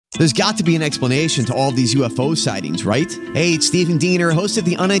There's got to be an explanation to all of these UFO sightings, right? Hey, it's Stephen Diener, host of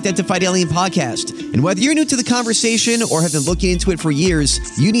the Unidentified Alien Podcast. And whether you're new to the conversation or have been looking into it for years,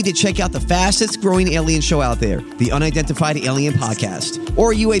 you need to check out the fastest growing alien show out there, the Unidentified Alien Podcast,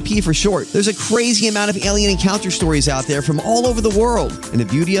 or UAP for short. There's a crazy amount of alien encounter stories out there from all over the world. And the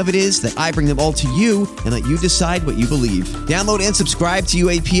beauty of it is that I bring them all to you and let you decide what you believe. Download and subscribe to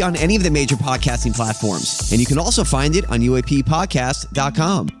UAP on any of the major podcasting platforms. And you can also find it on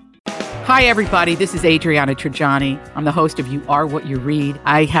UAPpodcast.com. Hi, everybody. This is Adriana Trajani. I'm the host of You Are What You Read.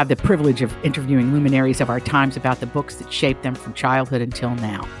 I have the privilege of interviewing luminaries of our times about the books that shaped them from childhood until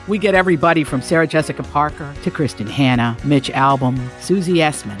now. We get everybody from Sarah Jessica Parker to Kristen Hanna, Mitch Albom, Susie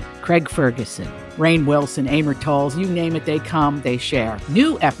Essman, Craig Ferguson, Rainn Wilson, Amor Tolls, you name it, they come, they share.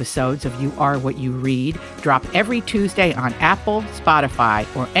 New episodes of You Are What You Read drop every Tuesday on Apple, Spotify,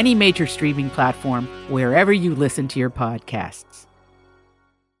 or any major streaming platform wherever you listen to your podcasts.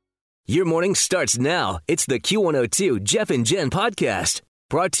 Your morning starts now. It's the Q102 Jeff and Jen podcast,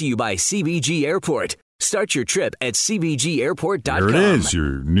 brought to you by CBG Airport. Start your trip at CBGAirport.com. There it is,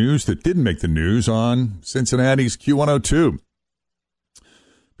 your news that didn't make the news on Cincinnati's Q102.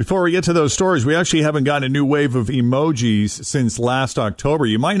 Before we get to those stories, we actually haven't gotten a new wave of emojis since last October.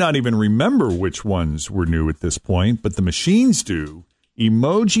 You might not even remember which ones were new at this point, but the machines do.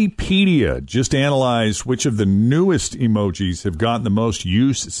 Emojipedia just analyzed which of the newest emojis have gotten the most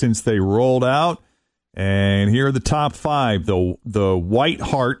use since they rolled out. And here are the top 5. The white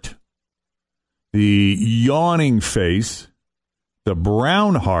heart, the yawning face, the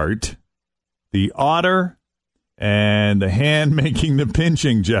brown heart, the otter, and the hand making the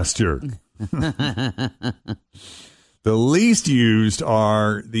pinching gesture. The least used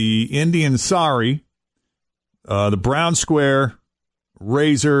are the Indian sari, the brown square,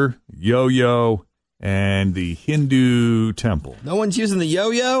 razor, yo-yo, and the Hindu temple. No one's using the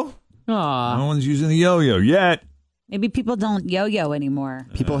yo-yo? Aww. No one's using the yo-yo yet. Maybe people don't yo-yo anymore.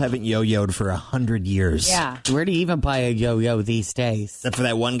 People haven't yo-yoed for 100 years. Yeah. Where do you even buy a yo-yo these days? Except for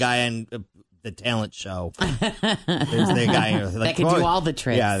that one guy on the talent show. There's the guy that can do all the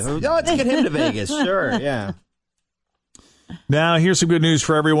tricks. Yeah. Oh, let's get him to Vegas. Sure. Yeah. Now, here's some good news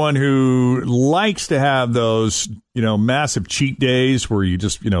for everyone who likes to have those, massive cheat days where you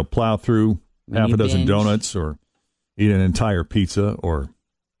just, plow through half a dozen donuts or eat an entire pizza or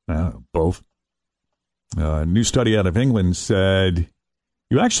both. A new study out of England said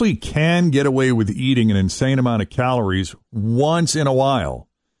you actually can get away with eating an insane amount of calories once in a while,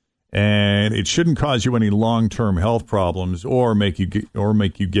 and it shouldn't cause you any long-term health problems or make you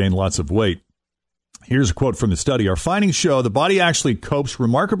gain lots of weight. Here's a quote from the study. Our findings show the body actually copes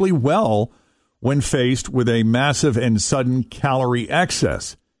remarkably well when faced with a massive and sudden calorie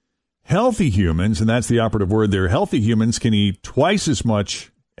excess. Healthy humans, and that's the operative word there, healthy humans can eat twice as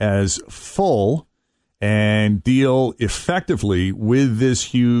much as full and deal effectively with this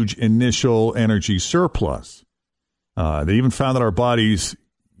huge initial energy surplus. They even found that our bodies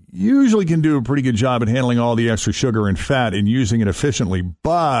usually can do a pretty good job at handling all the extra sugar and fat and using it efficiently,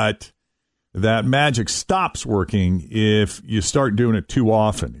 but that magic stops working if you start doing it too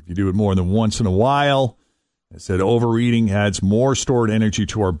often. If you do it more than once in a while, I said overeating adds more stored energy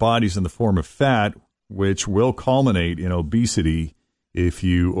to our bodies in the form of fat, which will culminate in obesity if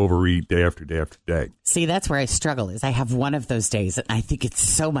you overeat day after day after day. See, that's where I struggle is I have one of those days and I think it's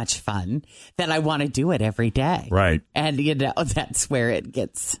so much fun that I want to do it every day. Right. And, that's where it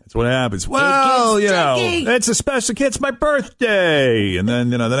gets... That's what happens. Well, it's a special, it's my birthday. And then,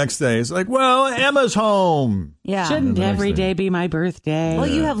 the next day it's like, well, Emma's home. Yeah. Shouldn't every day be my birthday? Well,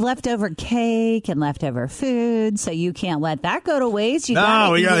 you have leftover cake and leftover food, so you can't let that go to waste. We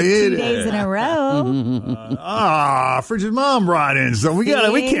gotta eat it 2 days in a row. Frigid Mom brought in, so we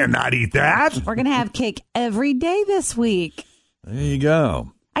can't not eat that. We're going to have cake every day this week. There you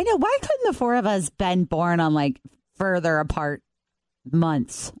go. I know. Why couldn't the 4 of us been born on further apart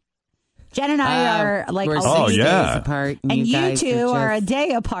months? Jen and I are we're 6 days apart. And you two are a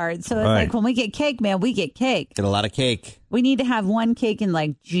day apart. So it's like when we get cake, man, we get cake. Get a lot of cake. We need to have one cake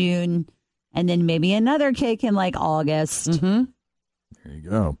in June and then maybe another cake in August. Mm-hmm. There you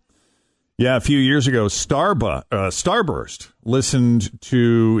go. Yeah, a few years ago, Starburst listened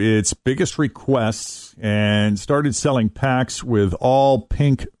to its biggest requests and started selling packs with all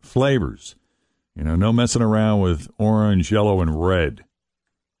pink flavors. No messing around with orange, yellow, and red.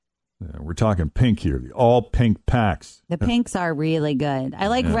 We're talking pink here, the all pink packs. The pinks are really good. I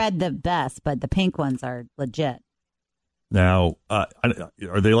like red the best, but the pink ones are legit. Now,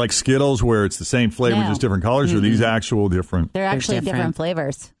 are they like Skittles where it's the same flavor, just different colors, or are these actual different? They're actually different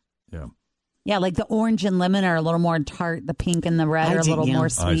flavors. Yeah. Yeah, like the orange and lemon are a little more tart. The pink and the red are a little more I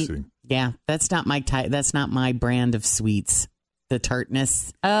sweet. see. Yeah, that's not my type. That's not my brand of sweets. The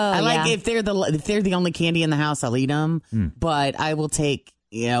tartness. Oh, I like yeah. if they're the only candy in the house, I'll eat them. But I will take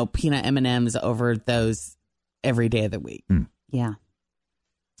peanut M&Ms over those every day of the week. Yeah.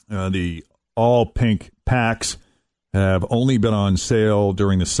 The all pink packs have only been on sale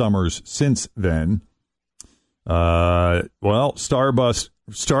during the summers since then. Not Starbucks.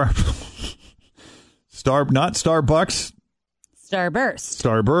 Starburst.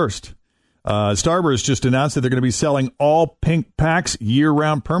 Starburst just announced that they're going to be selling all pink packs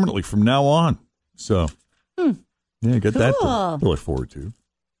year-round permanently from now on. So, yeah, get that to look forward to.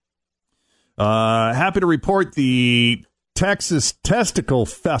 Happy to report the Texas Testicle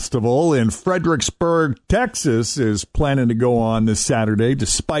Festival in Fredericksburg, Texas, is planning to go on this Saturday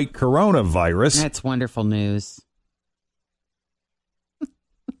despite coronavirus. That's wonderful news.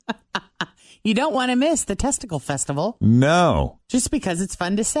 You don't want to miss the Testicle Festival. No. Just because it's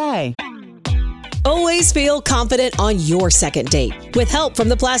fun to say. Always feel confident on your second date. With help from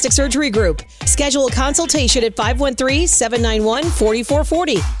the Plastic Surgery Group. Schedule a consultation at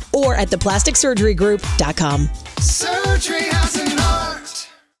 513-791-4440 or at theplasticsurgerygroup.com. Surgery has an art.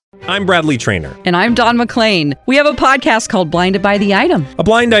 I'm Bradley Trainer. And I'm Don McClain. We have a podcast called Blinded by the Item. A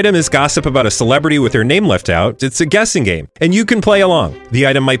blind item is gossip about a celebrity with their name left out. It's a guessing game, and you can play along. The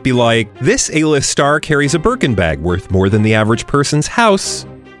item might be like, this A-list star carries a Birkin bag worth more than the average person's house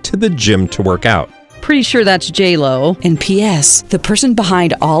to the gym to work out. Pretty sure that's J-Lo. And P.S. the person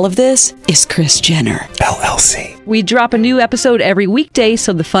behind all of this is Kris Jenner, LLC. We drop a new episode every weekday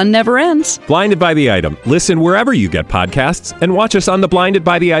so the fun never ends. Blinded by the Item. Listen wherever you get podcasts and watch us on the Blinded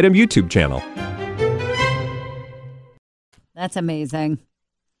by the Item YouTube channel. That's amazing.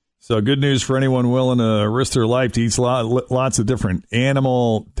 So good news for anyone willing to risk their life to eat lots of different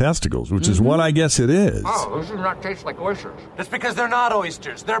animal testicles, which is what I guess it is. Oh, those do not taste like oysters. That's because they're not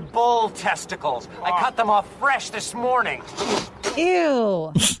oysters. They're bull testicles. I cut them off fresh this morning.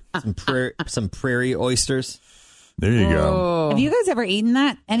 Ew. Some prairie oysters. There you go. Have you guys ever eaten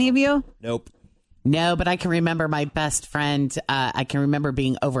that? Any of you? Nope. No, but I can remember my best friend. I can remember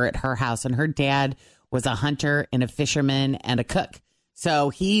being over at her house, and her dad was a hunter and a fisherman and a cook. So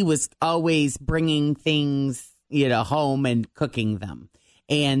he was always bringing things, home and cooking them.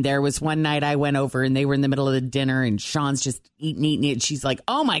 And there was one night I went over and they were in the middle of the dinner and Sean's just eating it. She's like,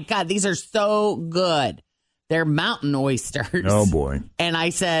 oh my God, these are so good. They're mountain oysters. Oh boy. And I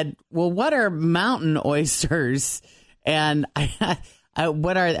said, well, what are mountain oysters? And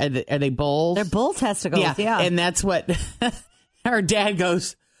what are they bulls? They're bull testicles. Yeah. And that's what her dad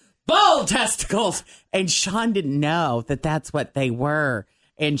goes, bull testicles. And Sean didn't know that that's what they were.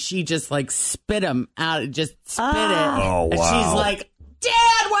 And she just spit them out. Just spit it. Oh, wow. And she's like,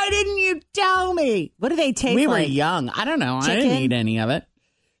 Dad, why didn't you tell me? What do they taste We like? were young. I don't know. Chicken? I didn't eat any of it.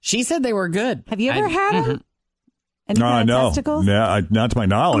 She said they were good. Have you ever had them? No, testicles? Yeah, not to my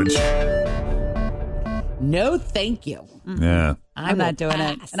knowledge. No, thank you. Yeah. I'm not doing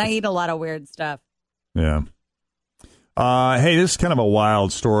it. And I eat a lot of weird stuff. Yeah. Hey, this is kind of a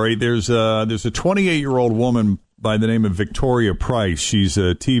wild story. There's a 28-year-old woman by the name of Victoria Price. She's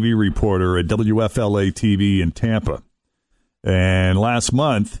a TV reporter at WFLA TV in Tampa. And last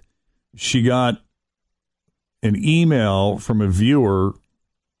month, she got an email from a viewer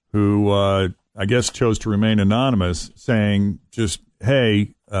who I guess chose to remain anonymous, saying just,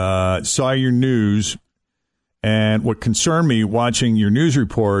 hey, saw your news. And what concerned me watching your news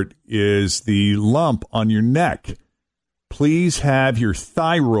report is the lump on your neck. Please have your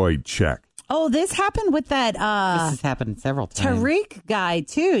thyroid checked. Oh, this happened with that This has happened several times. Tariq guy,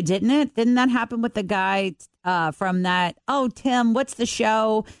 too, didn't it? Didn't that happen with the guy from that? Oh, Tim, what's the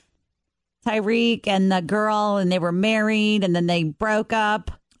show? Tariq and the girl, and they were married, and then they broke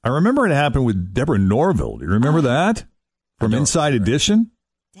up. I remember it happened with Deborah Norville. Do you remember that? From Inside Edition?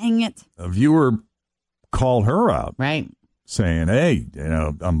 Dang it. A viewer called her out. Right. Saying, hey,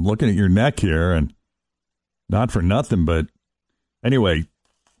 I'm looking at your neck here, and not for nothing, but anyway,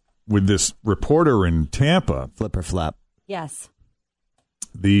 with this reporter in Tampa. Flip or flop. Yes.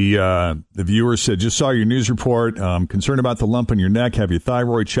 The viewer said, just saw your news report. Concerned about the lump in your neck. Have your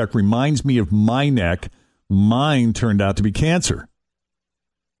thyroid checked. Reminds me of my neck. Mine turned out to be cancer.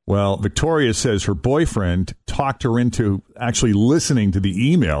 Well, Victoria says her boyfriend talked her into actually listening to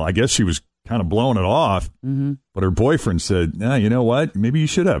the email. I guess she was kind of blowing it off. Mm-hmm. But her boyfriend said, nah, you know what? Maybe you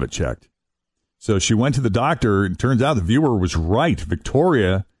should have it checked. So she went to the doctor. It turns out the viewer was right.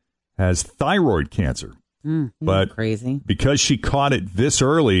 Victoria has thyroid cancer. But crazy. Because she caught it this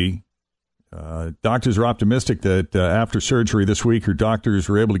early, Doctors are optimistic that after surgery this week, her doctors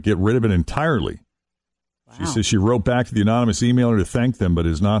were able to get rid of it entirely. Wow. She says she wrote back to the anonymous emailer to thank them, but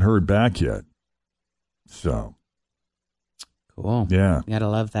has not heard back yet. So. Cool. Yeah. You gotta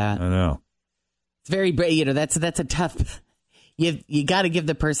love that. I know. It's very, that's a tough, you got to give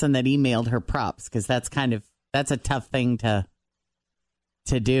the person that emailed her props, because that's a tough thing to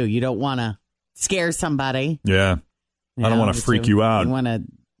do. You don't want to scare somebody. Yeah. I don't want to freak you out. You want to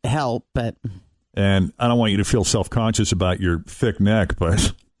help, but. And I don't want you to feel self-conscious about your thick neck,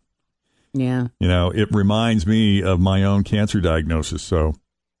 but. Yeah. It reminds me of my own cancer diagnosis, so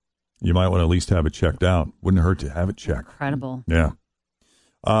you might want to at least have it checked out. Wouldn't hurt to have it checked. Incredible. Yeah.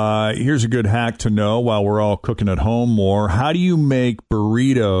 Here's a good hack to know while we're all cooking at home more. How do you make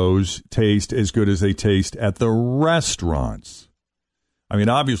burritos taste as good as they taste at the restaurants? I mean,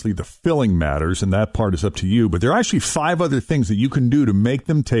 obviously the filling matters, and that part is up to you, but there are actually 5 other things that you can do to make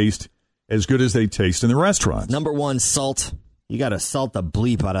them taste as good as they taste in the restaurants. Number 1, salt. You got to salt the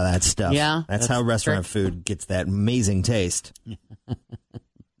bleep out of that stuff. Yeah. That's how restaurant food gets that amazing taste.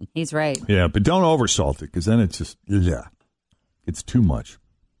 He's right. Yeah, but don't oversalt it, because then it's just, it's too much.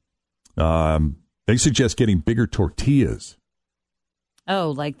 They suggest getting bigger tortillas.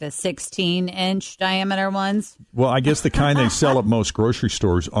 Oh, like the 16-inch diameter ones? Well, I guess the kind they sell at most grocery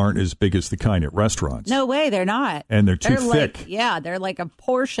stores aren't as big as the kind at restaurants. No way, they're not. And they're too thick. They're like a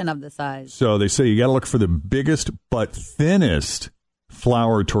portion of the size. So they say you got to look for the biggest but thinnest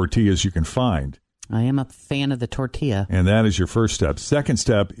flour tortillas you can find. I am a fan of the tortilla. And that is your first step. Second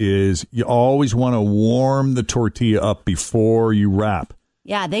step is you always want to warm the tortilla up before you wrap.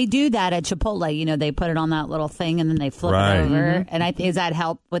 Yeah, they do that at Chipotle. They put it on that little thing and then they flip it over. Mm-hmm. And does that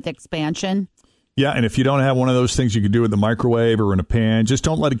help with expansion? Yeah, and if you don't have one of those things you can do in the microwave or in a pan, just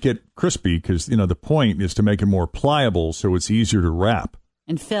don't let it get crispy, because, the point is to make it more pliable so it's easier to wrap.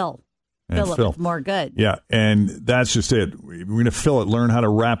 And fill it with more good. Yeah, and that's just it. We're going to fill it, learn how to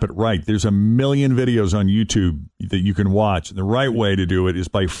wrap it right. There's a million videos on YouTube that you can watch. And the right way to do it is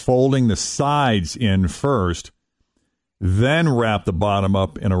by folding the sides in first, then wrap the bottom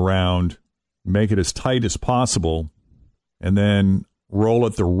up and around, make it as tight as possible, and then roll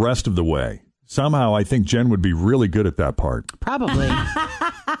it the rest of the way. Somehow, I think Jen would be really good at that part. Probably.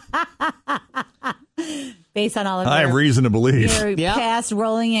 Based on all of I have reason to believe. your past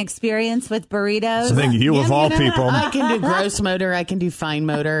rolling experience with burritos. I think you of all people. I can do gross motor. I can do fine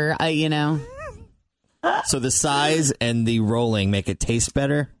motor. So the size and the rolling make it taste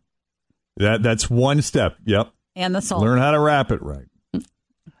better? That's one step. Yep. And the salt. Learn how to wrap it right.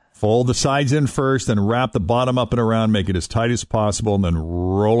 Fold the sides in first, then wrap the bottom up and around, make it as tight as possible, and then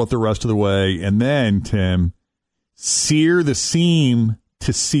roll it the rest of the way. And then, Tim, sear the seam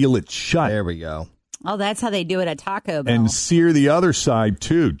to seal it shut. There we go. Oh, that's how they do it at Taco Bell. And sear the other side,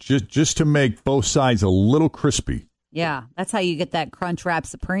 too, just to make both sides a little crispy. Yeah, that's how you get that Crunch Wrap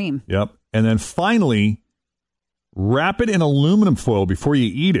Supreme. Yep. And then finally, wrap it in aluminum foil before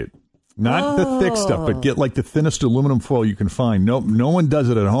you eat it. Not the thick stuff, but get like the thinnest aluminum foil you can find. No one does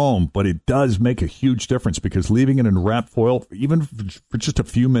it at home, but it does make a huge difference, because leaving it in wrapped foil, even for just a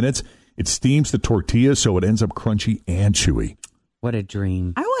few minutes, it steams the tortilla so it ends up crunchy and chewy. What a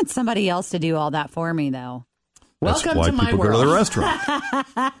dream. I want somebody else to do all that for me, though. That's Welcome why to my people world. go to the restaurant. Sounds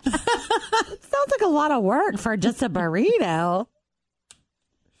like a lot of work for just a burrito.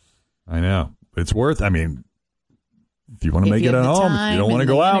 I know. But it's worth, if you want to make it at home, if you don't want to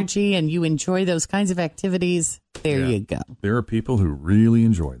go out. Energy and you enjoy those kinds of activities, there you go. There are people who really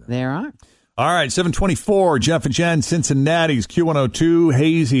enjoy that. There are. All right, 724, Jeff and Jen, Cincinnati's Q102,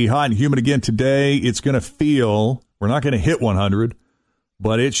 hazy, hot, and humid again today. It's going to feel, we're not going to hit 100,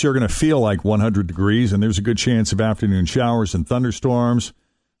 but it's sure going to feel like 100 degrees, and there's a good chance of afternoon showers and thunderstorms.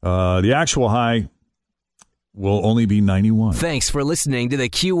 The actual high will only be 91. Thanks for listening to the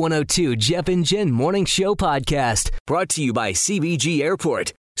Q102 Jeff and Jen Morning Show podcast, brought to you by CBG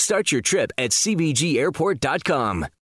Airport. Start your trip at CBGAirport.com.